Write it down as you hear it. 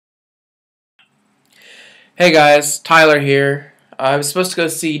Hey guys, Tyler here. I was supposed to go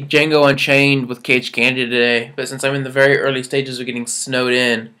see Django Unchained with Cage Candy today, but since I'm in the very early stages of getting snowed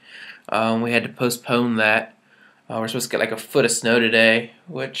in, we had to postpone that. We're supposed to get like a foot of snow today,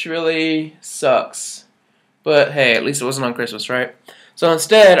 which really sucks. But hey, at least it wasn't on Christmas, right? So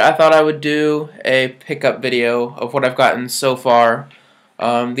instead, I thought I would do a pickup video of what I've gotten so far.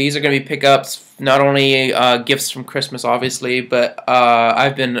 These are going to be pickups, not only gifts from Christmas, obviously, but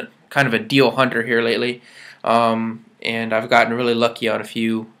I've been kind of a deal hunter here lately. And I've gotten really lucky on a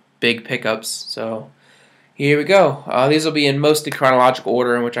few big pickups. So here we go. These will be in mostly chronological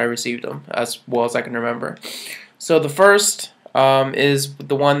order in which I received them, as well as I can remember. So the first is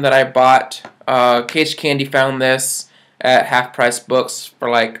the one that I bought. Cage Candy found this at Half Price Books for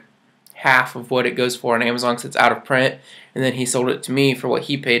like half of what it goes for on Amazon because it's out of print, and then he sold it to me for what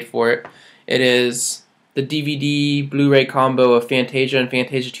he paid for it. It is the DVD Blu-ray combo of Fantasia and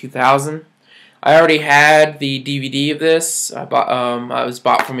Fantasia 2000. I already had the DVD of this. It was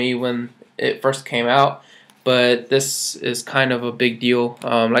bought for me when it first came out, but this is kind of a big deal.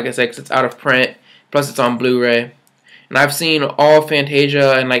 Like I said, because it's out of print, plus it's on Blu-ray. And I've seen all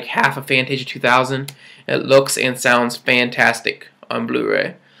Fantasia and like half of Fantasia 2000. It looks and sounds fantastic on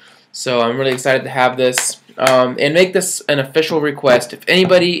Blu-ray. So I'm really excited to have this. And make this an official request. If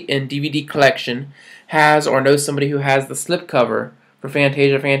anybody in DVD collection has or knows somebody who has the slipcover for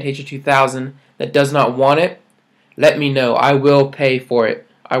Fantasia 2000 that does not want it, let me know. I will pay for it.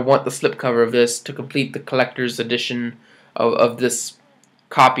 I want the slipcover of this to complete the collector's edition of this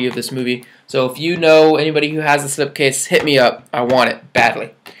copy of this movie. So if you know anybody who has the slipcase, hit me up. I want it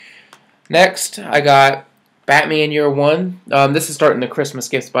badly. Next, I got Batman Year One. This is starting the Christmas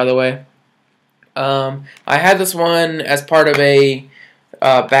gifts, by the way. I had this one as part of a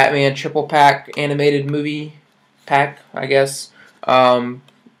Batman triple pack animated movie pack, I guess, on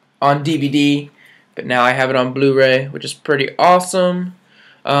DVD, but now I have it on Blu-ray, which is pretty awesome.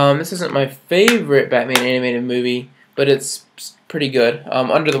 This isn't my favorite Batman animated movie, but it's pretty good.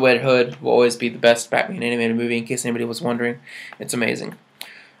 Under the Red Hood will always be the best Batman animated movie, in case anybody was wondering. It's amazing.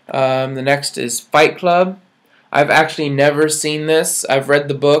 The next is Fight Club. I've actually never seen this. I've read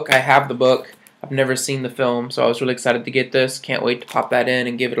the book. I have the book. I've never seen the film, so I was really excited to get this. Can't wait to pop that in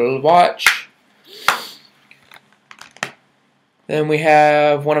and give it a little watch. Then we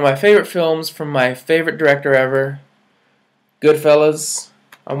have one of my favorite films from my favorite director ever, GoodFellas.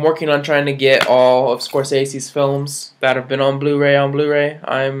 I'm working on trying to get all of Scorsese's films that have been on Blu-ray.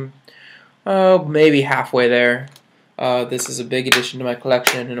 I'm maybe halfway there. This is a big addition to my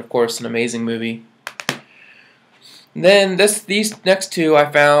collection, and of course an amazing movie. And then these next two I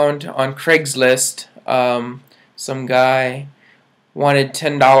found on Craigslist. Some guy wanted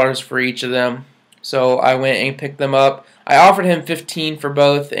 $10 for each of them, so I went and picked them up. I offered him $15 for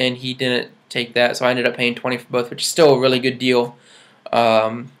both, and he didn't take that, so I ended up paying $20 for both, which is still a really good deal.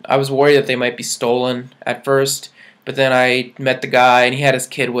 I was worried that they might be stolen at first, but then I met the guy, and he had his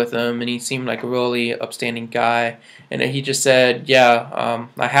kid with him, and he seemed like a really upstanding guy. And he just said, yeah,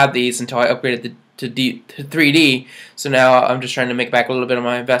 I had these until I upgraded to 3D, so now I'm just trying to make back a little bit of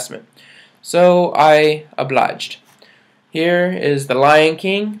my investment. So I obliged. Here is The Lion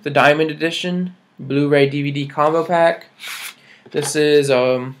King, the Diamond Edition, Blu-ray DVD combo pack. This is,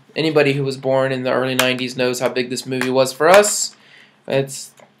 anybody who was born in the early 90s knows how big this movie was for us.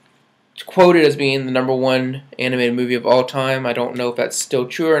 It's quoted as being the #1 animated movie of all time. I don't know if that's still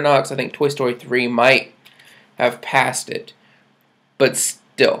true or not, because I think Toy Story 3 might have passed it. But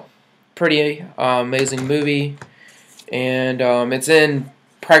still, pretty amazing movie. And it's in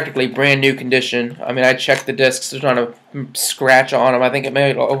practically brand new condition. I mean, I checked the discs. There's not a scratch on them. I think it may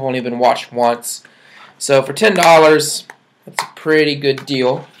have only been washed once. So for $10, that's a pretty good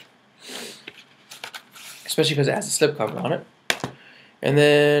deal, especially because it has a slipcover on it. And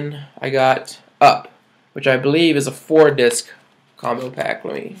then I got Up, which I believe is a 4-disc combo pack.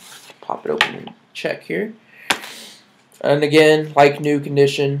 Let me pop it open and check here. And again, like new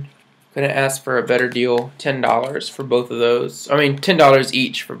condition. Couldn't ask for a better deal. $10 for both of those. I mean, $10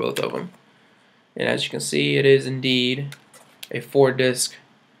 each for both of them. And as you can see, it is indeed a 4-disc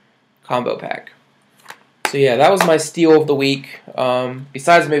combo pack. So yeah, that was my steal of the week.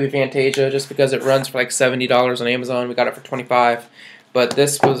 Besides maybe Fantasia, just because it runs for like $70 on Amazon. We got it for $25. But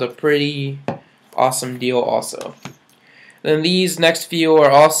this was a pretty awesome deal also. Then these next few are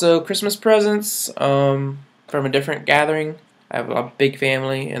also Christmas presents from a different gathering. I have a big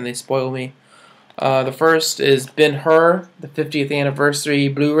family, and they spoil me. The first is Ben-Hur, the 50th anniversary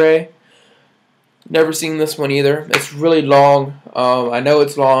Blu-ray. Never seen this one either. It's really long. I know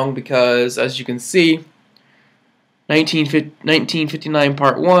it's long because, as you can see, 1959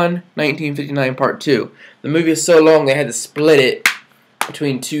 Part 1, 1959 Part 2. The movie is so long they had to split it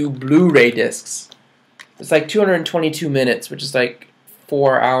between two Blu-ray discs. It's like 222 minutes, which is like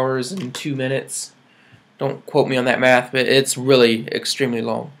 4 hours and 2 minutes. Don't quote me on that math, but it's really extremely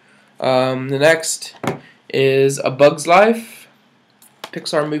long. The next is A Bug's Life,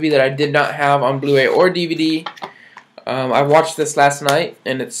 Pixar movie that I did not have on Blu-ray or DVD. I watched this last night,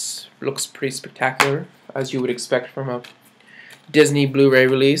 and it looks pretty spectacular, as you would expect from a Disney Blu-ray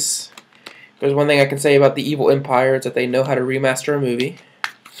release. There's one thing I can say about the Evil Empire, it's that they know how to remaster a movie.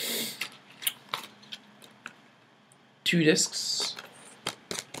 2 discs.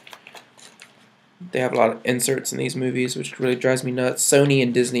 They have a lot of inserts in these movies, which really drives me nuts. Sony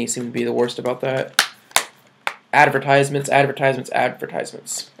and Disney seem to be the worst about that. Advertisements, advertisements,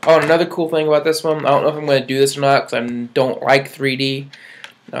 advertisements. Oh, and another cool thing about this one, I don't know if I'm going to do this or not, because I don't like 3D.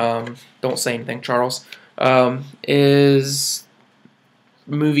 Don't say anything, Charles. Is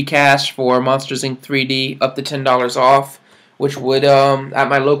movie cash for Monsters, Inc. 3D, up to $10 off, which would, at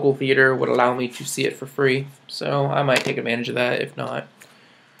my local theater, would allow me to see it for free. So I might take advantage of that, if not.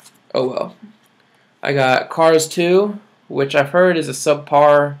 Oh well. I got Cars 2, which I've heard is a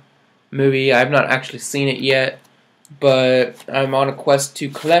subpar movie. I've not actually seen it yet, but I'm on a quest to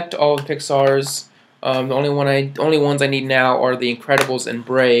collect all of Pixar's. The only ones I need now are The Incredibles and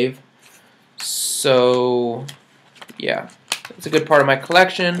Brave. So, yeah, it's a good part of my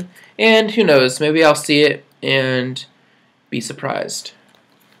collection, and who knows, maybe I'll see it and be surprised.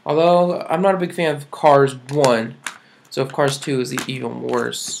 Although, I'm not a big fan of Cars 1, so if Cars 2 is even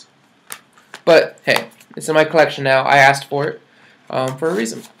worse. But, hey, it's in my collection now. I asked for it for a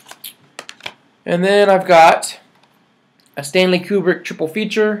reason. And then I've got a Stanley Kubrick triple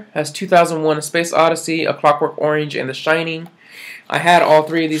feature. Has 2001: A Space Odyssey, A Clockwork Orange, and The Shining. I had all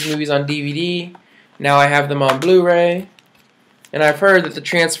 3 of these movies on DVD. Now I have them on Blu-ray. And I've heard that the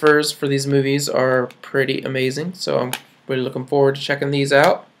transfers for these movies are pretty amazing, so I'm really looking forward to checking these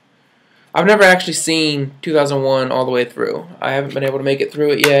out. I've never actually seen 2001 all the way through. I haven't been able to make it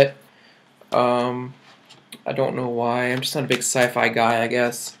through it yet. I don't know why. I'm just not a big sci-fi guy, I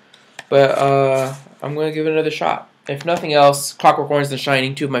guess. But I'm going to give it another shot. If nothing else, Clockwork Orange and The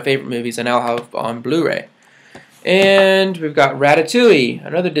Shining, 2 of my favorite movies, I now have on Blu-ray. And we've got Ratatouille,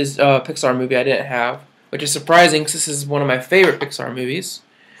 another Pixar movie I didn't have, which is surprising because this is one of my favorite Pixar movies.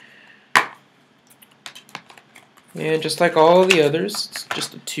 And just like all the others, it's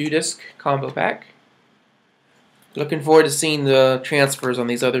just a 2-disc combo pack. Looking forward to seeing the transfers on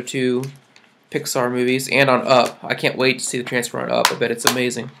these other 2 Pixar movies and on Up. I can't wait to see the transfer on Up. I bet it's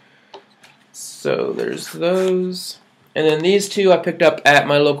amazing. So there's those. And then these 2 I picked up at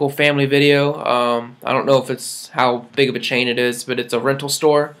my local Family Video. I don't know if it's how big of a chain it is, but it's a rental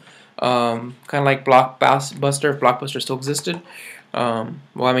store. Kind of like Blockbuster, if Blockbuster still existed. Well,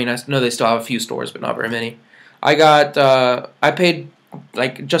 I mean, I know they still have a few stores, but not very many. I paid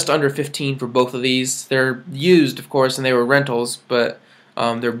like just under $15 for both of these. They're used, of course, and they were rentals, but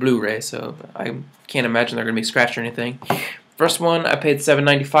they're Blu-ray, so I can't imagine they're going to be scratched or anything. First one I paid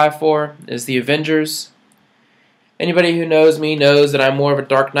 $7.95 for is The Avengers. Anybody who knows me knows that I'm more of a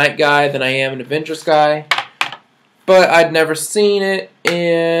Dark Knight guy than I am an Avengers guy. But I'd never seen it,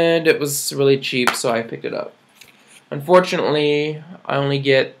 and it was really cheap, so I picked it up. Unfortunately, I only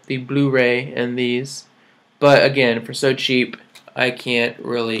get the Blu-ray in these. But again, for so cheap, I can't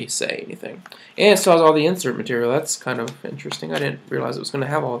really say anything. And it still has all the insert material. That's kind of interesting. I didn't realize it was going to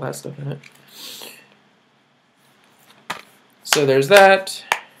have all that stuff in it. So there's that.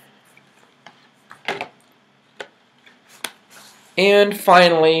 And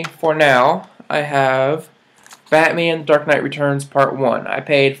finally, for now, I have Batman Dark Knight Returns Part 1. I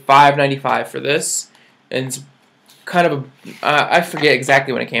paid $5.95 for this. And it's kind of a... I forget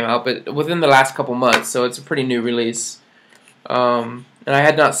exactly when it came out, but within the last couple months, so it's a pretty new release. And I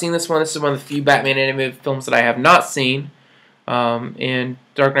had not seen this one. This is one of the few Batman animated films that I have not seen. And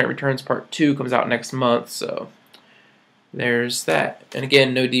Dark Knight Returns Part 2 comes out next month, so there's that. And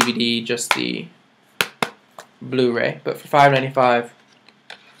again, no DVD, just the Blu-ray. But for $5.95,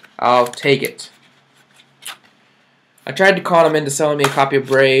 I'll take it. I tried to con them into selling me a copy of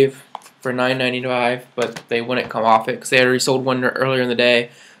Brave for $9.95, but they wouldn't come off it because they had already sold one earlier in the day.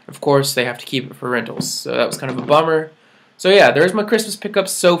 Of course, they have to keep it for rentals, so that was kind of a bummer. So yeah, there's my Christmas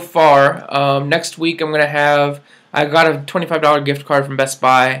pickups so far. Next week I'm going to have... I got a $25 gift card from Best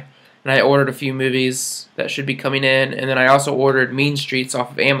Buy, and I ordered a few movies that should be coming in, and then I also ordered Mean Streets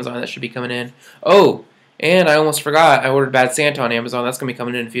off of Amazon that should be coming in. Oh, and I almost forgot, I ordered Bad Santa on Amazon. That's going to be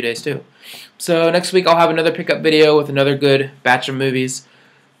coming in a few days too. So next week I'll have another pickup video with another good batch of movies.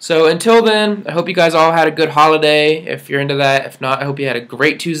 So until then, I hope you guys all had a good holiday. If you're into that, if not, I hope you had a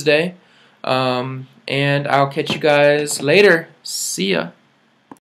great Tuesday. And I'll catch you guys later. See ya.